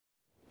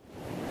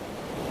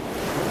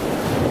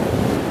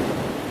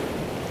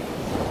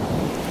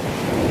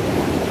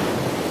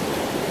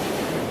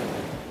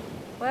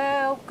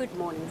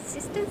morning,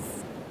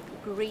 sisters.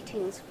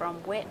 Greetings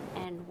from wet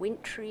and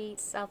wintry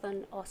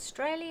southern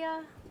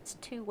Australia. It's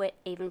too wet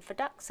even for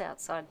ducks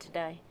outside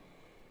today.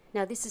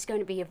 Now this is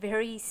going to be a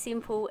very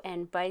simple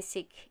and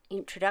basic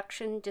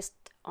introduction just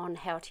on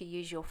how to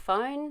use your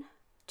phone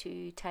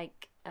to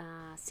take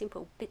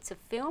simple bits of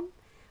film.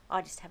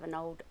 I just have an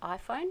old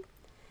iPhone.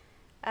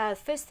 The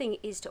first thing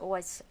is to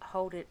always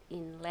hold it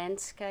in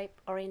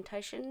landscape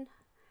orientation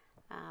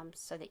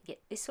so that you get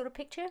this sort of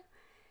picture.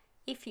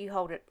 If you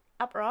hold it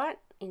upright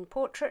in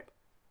portrait,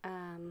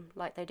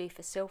 like they do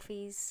for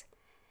selfies,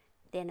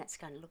 then it's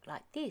going to look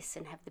like this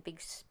and have the big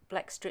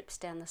black strips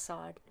down the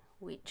side,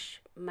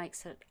 which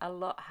makes it a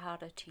lot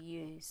harder to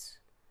use.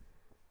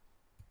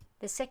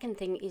 The second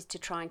thing is to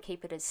try and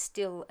keep it as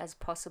still as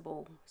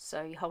possible.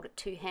 So you hold it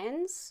two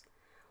hands,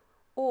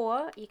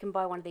 or you can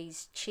buy one of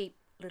these cheap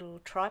little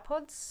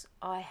tripods.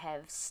 I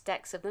have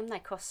stacks of them. They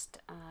cost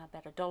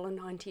about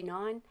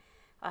 $1.99.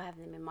 I have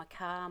them in my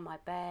car, my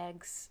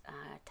bags,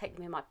 take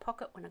them in my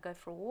pocket when I go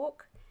for a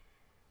walk,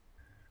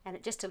 and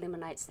it just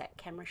eliminates that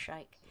camera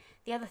shake.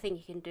 The other thing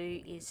you can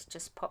do is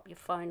just pop your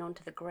phone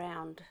onto the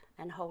ground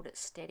and hold it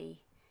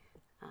steady.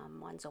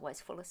 Mine's always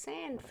full of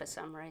sand for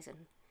some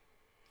reason.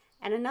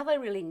 And another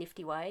really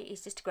nifty way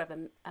is just to grab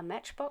a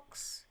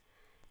matchbox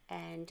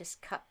and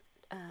just cut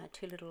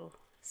two little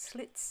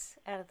slits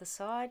out of the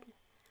side.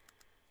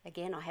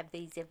 Again, I have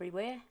these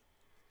everywhere,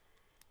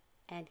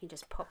 and you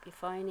just pop your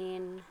phone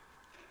in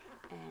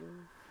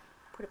and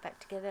put it back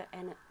together,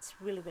 and it's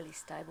really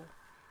stable.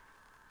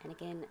 And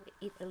again,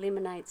 it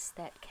eliminates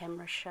that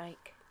camera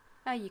shake.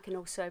 Now you can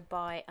also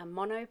buy a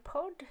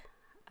monopod.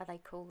 They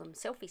call them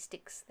selfie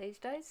sticks these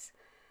days,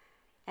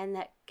 and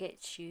that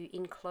gets you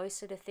in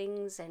closer to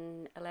things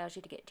and allows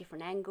you to get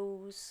different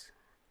angles,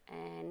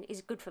 and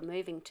is good for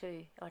moving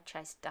too. I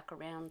chase duck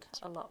around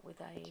a lot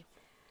with a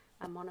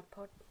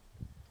monopod.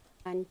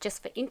 And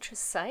just for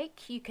interest's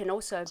sake, you can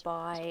also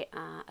buy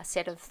a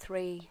set of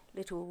 3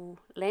 little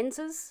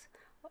lenses,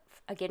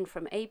 again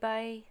from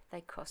eBay.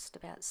 They cost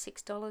about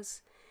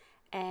 $6,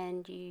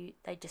 and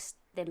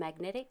they're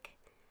magnetic,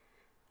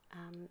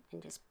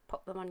 and just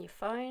pop them on your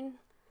phone.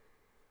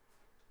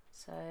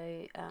 So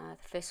the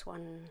first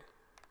one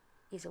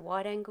is a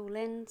wide angle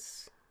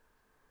lens,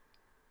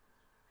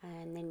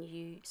 and then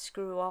you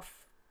screw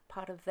off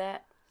part of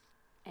that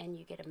and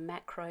you get a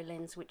macro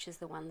lens, which is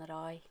the one that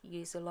I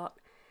use a lot.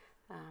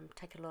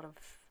 Take a lot of,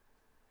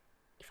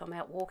 if I'm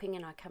out walking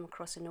and I come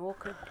across an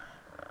orchid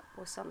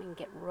or something,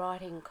 get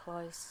right in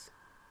close,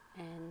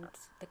 and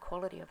the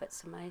quality of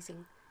it's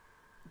amazing.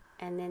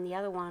 And then the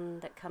other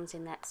one that comes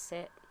in that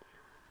set,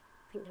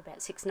 I think about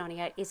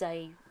 $6.98, is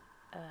a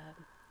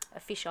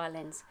fisheye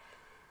lens.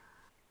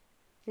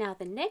 Now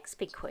the next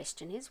big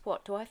question is,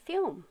 what do I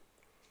film?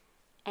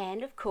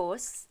 And of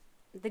course,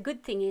 the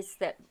good thing is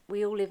that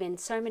we all live in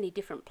so many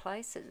different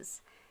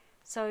places,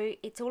 so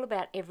it's all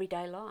about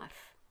everyday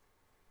life.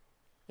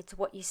 It's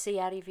what you see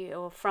out of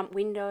your front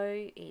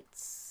window,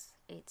 it's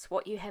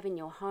what you have in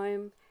your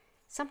home.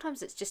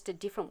 Sometimes it's just a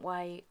different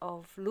way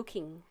of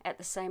looking at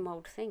the same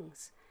old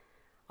things.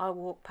 I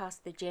walk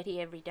past the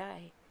jetty every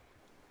day,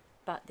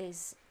 but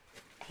there's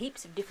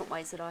heaps of different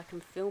ways that I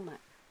can film it.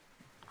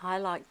 I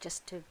like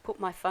just to put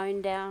my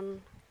phone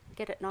down,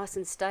 get it nice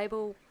and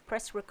stable,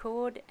 press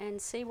record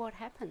and see what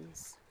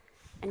happens.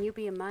 And you'll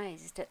be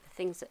amazed at the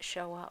things that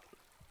show up,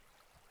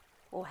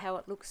 or how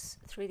it looks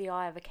through the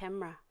eye of a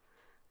camera,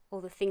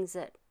 or the things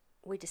that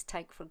we just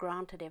take for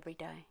granted every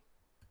day.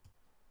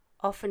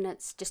 Often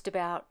it's just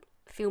about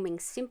filming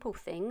simple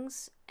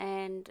things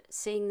and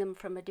seeing them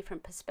from a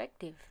different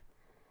perspective.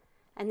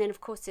 And then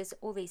of course there's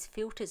all these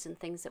filters and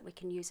things that we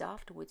can use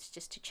afterwards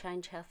just to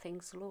change how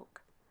things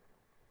look.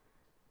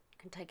 You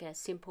can take a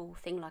simple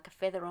thing like a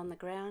feather on the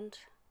ground,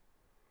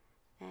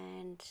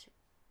 and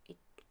it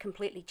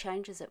completely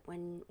changes it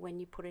when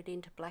you put it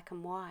into black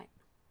and white.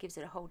 Gives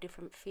it a whole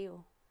different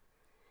feel.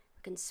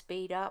 You can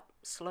speed up,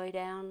 slow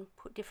down,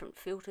 put different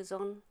filters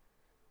on.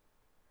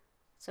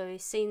 So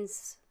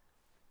scenes,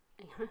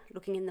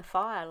 looking in the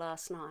fire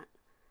last night,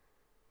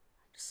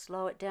 just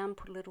slow it down,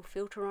 put a little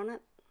filter on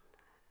it.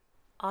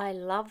 I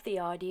love the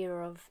idea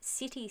of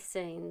city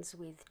scenes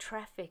with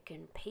traffic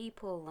and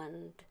people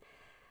and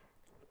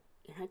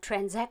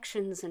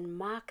transactions and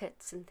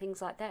markets and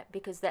things like that,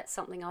 because that's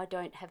something I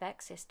don't have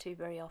access to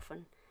very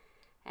often.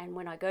 And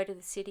when I go to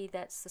the city,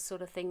 that's the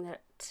sort of thing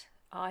that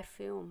I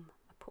film.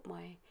 I put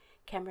my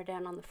camera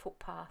down on the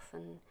footpath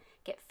and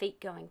get feet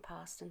going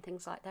past and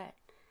things like that.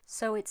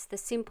 So it's the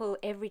simple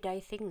everyday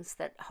things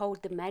that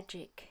hold the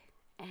magic,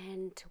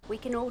 and we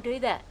can all do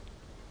that.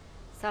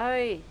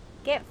 So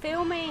get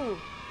filming!